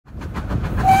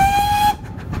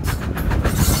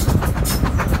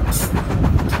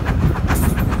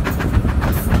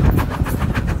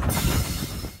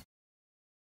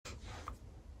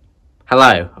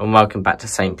Hello and welcome back to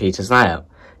St. Peter's Layout.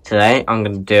 Today I'm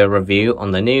going to do a review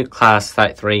on the new Class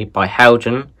 33 by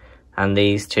Heljan, and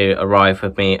these two arrived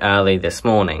with me early this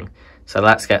morning. So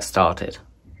let's get started.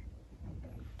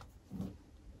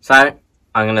 So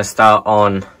I'm going to start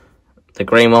on the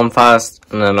green one first,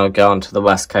 and then I'll go on to the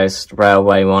West Coast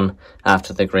Railway one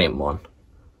after the green one.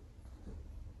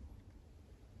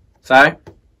 So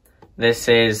this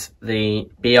is the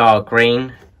BR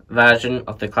green version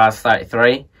of the Class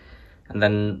 33. And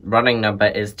then running number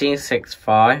is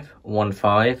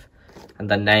D6515, and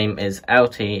the name is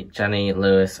LT Jenny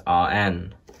Lewis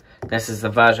RN. This is the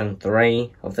version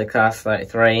 3 of the Class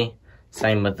 33,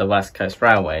 same with the West Coast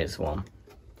Railways one.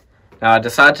 Now I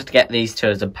decided to get these two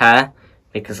as a pair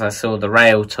because I saw the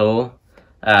rail tool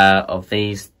of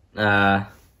these.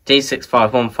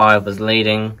 D6515 was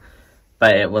leading,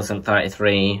 but it wasn't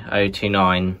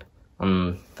 33029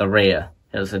 on the rear.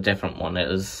 It was a different one. It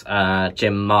was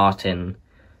Jim Martin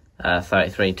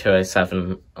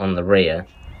 33207 on the rear.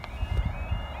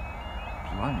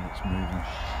 Blimey, it's moving.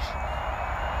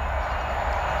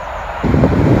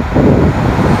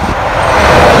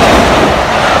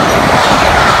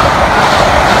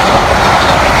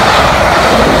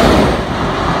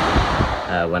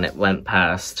 When it went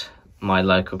past my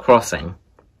local crossing.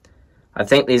 I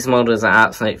think these models are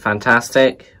absolutely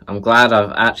fantastic. I'm glad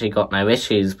I've actually got no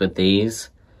issues with these.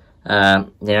 The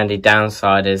only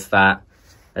downside is that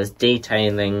there's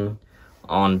detailing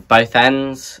on both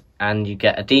ends, and you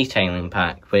get a detailing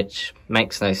pack, which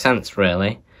makes no sense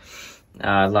really.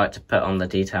 I like to put on the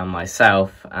detail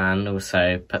myself and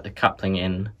also put the coupling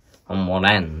in on one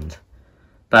end.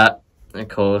 But of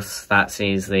course that's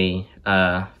easily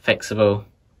fixable.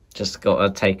 Just got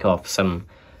to take off some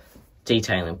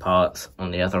detailing parts on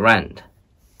the other end.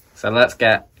 So let's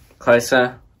get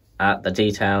closer at the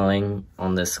detailing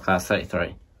on this Class 33.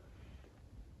 I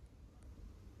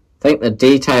think the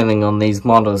detailing on these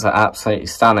models are absolutely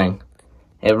stunning.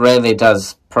 It really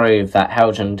does prove that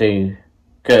Heljan do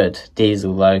good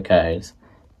diesel locos.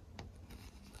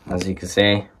 As you can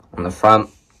see on the front,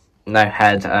 no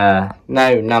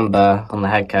number on the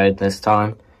head code this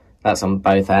time. That's on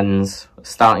both ends,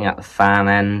 starting at the fan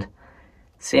end.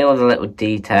 See all the little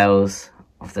details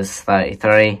of this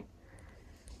 33.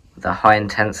 The high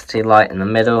intensity light in the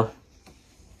middle.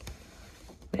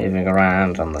 Moving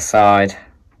around on the side.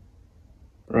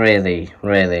 Really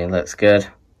looks good.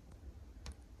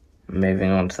 Moving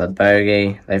on to the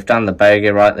bogie. They've done the bogie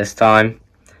right this time.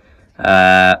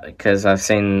 Because I've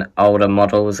seen older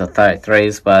models of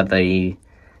 33s where the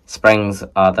springs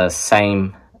are the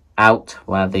same out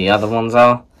where the other ones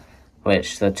are,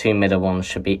 which the two middle ones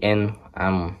should be in,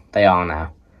 and they are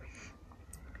now.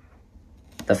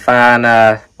 The fan,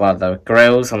 the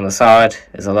grills on the side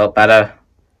is a lot better.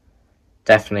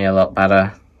 Definitely a lot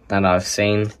better than I've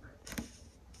seen.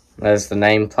 There's the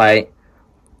nameplate.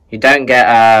 You don't get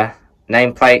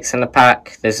nameplates in the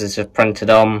pack. This is just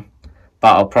printed on,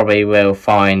 but I'll probably will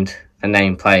find the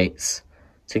nameplates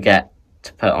to get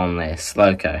to put on this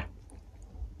loco.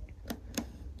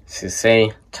 As you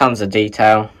see, tons of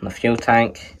detail on the fuel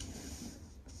tank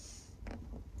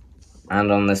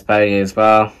and on this bogie as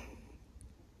well.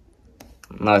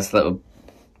 Nice little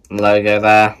logo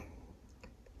there,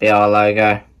 BR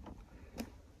logo.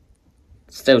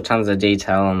 Still tons of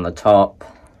detail on the top.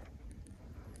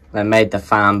 They made the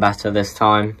fan better this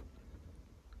time.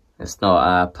 It's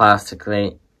not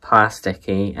plasticky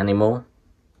anymore.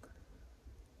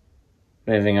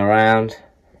 Moving around,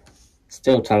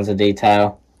 still tons of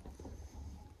detail.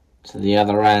 To the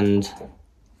other end,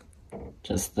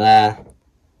 just there.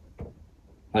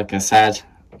 Like I said,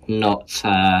 not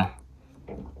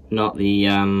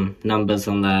the numbers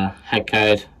on the head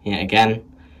code yet again,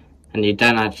 and you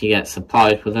don't actually get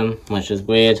supplied with them, which is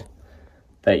weird.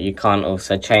 But you can't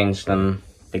also change them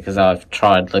because I've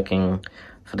tried looking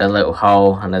for the little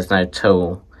hole and there's no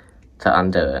tool to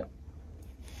undo it.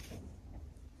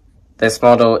 This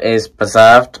model is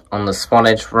preserved on the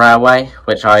Swanage Railway,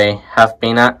 which I have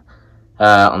been at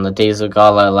on the Diesel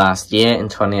Gala last year in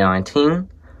 2019.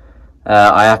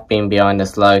 I have been behind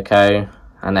this loco,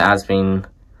 and it has been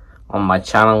on my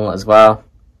channel as well.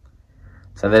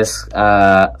 So this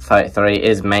 33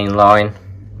 is mainline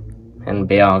in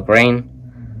BR green,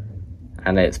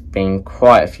 and it's been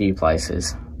quite a few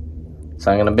places.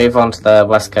 So I'm going to move on to the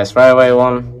West Coast Railway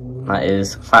one, that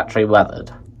is factory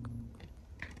weathered.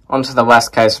 Onto the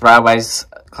West Coast Railways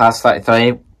Class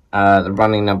 33, the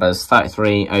running number is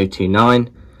 33029.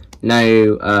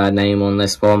 No name on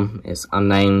this one, it's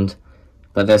unnamed.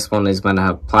 But this one is going to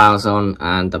have ploughs on,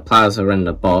 and the ploughs are in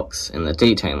the box in the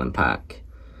detailing pack.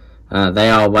 They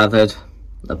are weathered,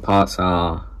 the parts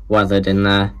are weathered in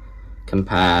there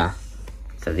compared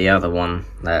to the other one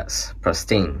that's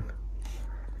pristine.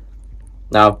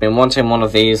 Now, I've been wanting one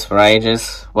of these for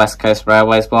ages, West Coast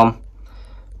Railways one.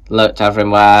 Looked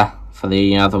everywhere for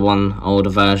the other one, older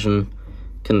version,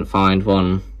 couldn't find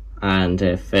one, and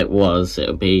if it was, it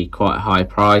would be quite a high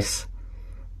price.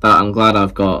 But I'm glad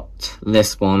I've got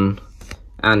this one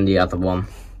and the other one,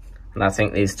 and I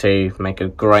think these two make a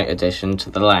great addition to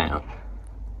the layout.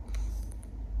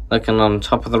 Looking on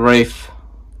top of the roof,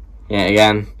 yet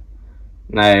again,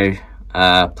 no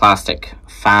plastic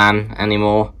fan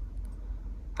anymore.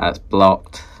 That's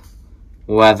blocked.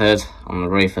 Weathered on the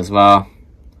roof as well.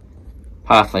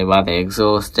 Partly where the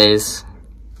exhaust is.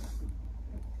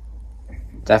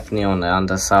 Definitely on the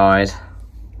underside.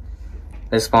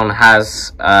 This one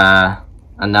has a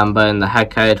number in the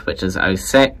head code, which is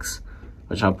 06,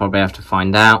 which I'll probably have to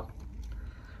find out.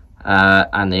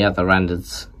 And the other end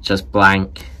is just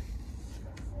blank.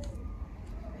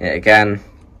 Yet again,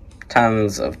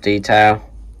 tons of detail.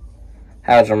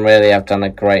 Heljan really have done a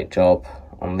great job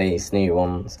on these new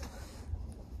ones.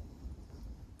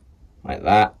 Like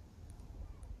that.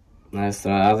 There's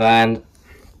the other end.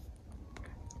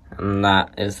 And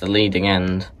that is the leading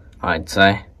end, I'd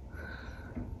say.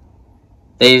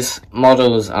 These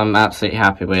models I'm absolutely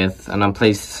happy with, and I'm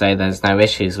pleased to say there's no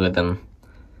issues with them.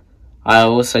 I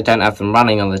also don't have them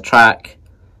running on the track,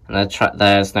 and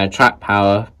there's no track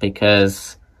power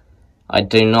because I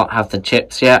do not have the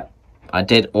chips yet. I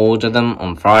did order them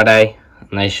on Friday,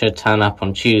 and they should turn up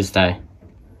on Tuesday.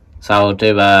 So I'll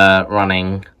do a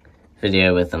running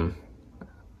video with them.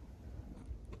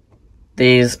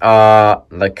 These are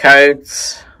the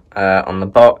codes on the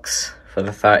box for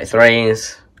the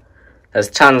 33s. There's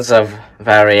tons of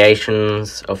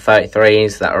variations of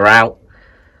 33s that are out.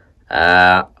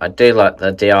 I do like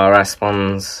the DRS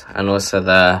ones and also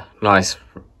the nice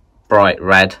bright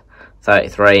red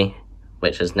 33,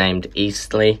 which is named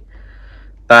Eastleigh.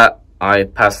 But I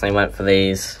personally went for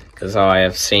these because I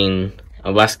have seen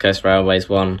a West Coast Railways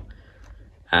one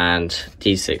and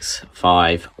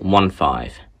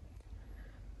D6515.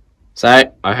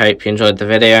 So, I hope you enjoyed the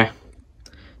video.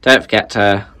 Don't forget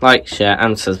to like, share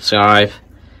and subscribe,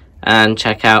 and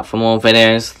check out for more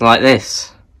videos like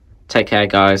this. Take care,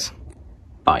 guys.